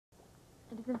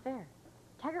It isn't fair.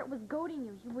 Taggert was goading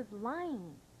you. He was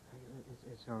lying.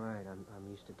 It's all right. I'm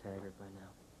used to Taggert by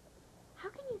now. How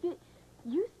can you get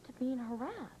used to being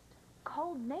harassed?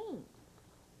 Called names?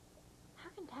 How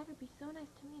can Taggert be so nice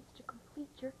to me and such a complete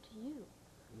jerk to you?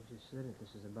 You just said it. This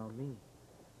is about me.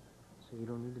 So you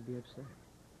don't need to be upset.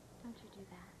 Don't you do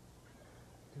that.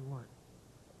 Do what?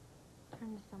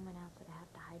 Turn to someone else that I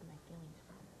have to hide my feelings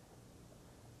from.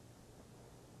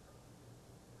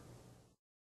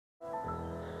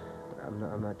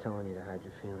 I'm not telling you to hide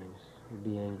your feelings. You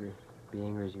be angry. Be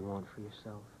angry as you want for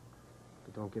yourself.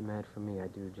 But don't get mad for me. I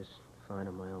do just fine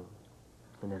on my own.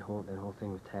 And that whole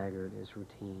thing with Taggert is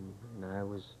routine. And I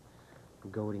was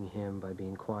goading him by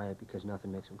being quiet because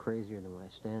nothing makes him crazier than when I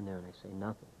stand there and I say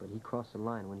nothing. But he crossed the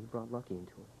line when he brought Lucky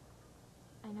into it.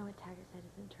 I know what Taggert said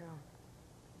isn't true.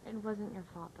 It wasn't your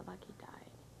fault that Lucky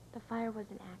died. The fire was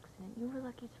an accident. You were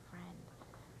Lucky's friend.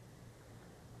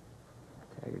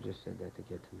 Taggert just said that to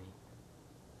get to me.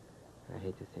 I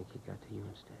hate to think he got to you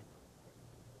instead.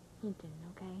 He didn't,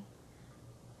 okay?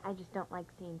 I just don't like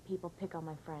seeing people pick on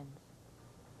my friends.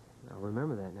 I'll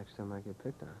remember that next time I get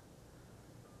picked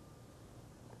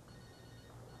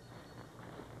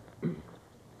on.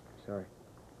 Sorry.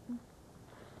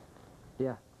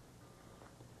 Yeah.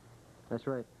 That's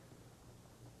right.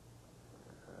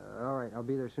 All right, I'll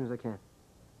be there as soon as I can.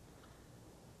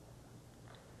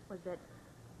 Was that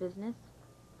business?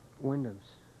 Wyndham's.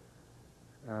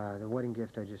 The wedding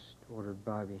gift I just ordered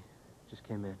Bobby just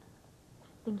came in.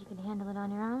 Think you can handle it on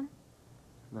your own?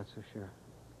 Not so sure.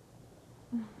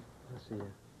 I'll see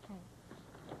you.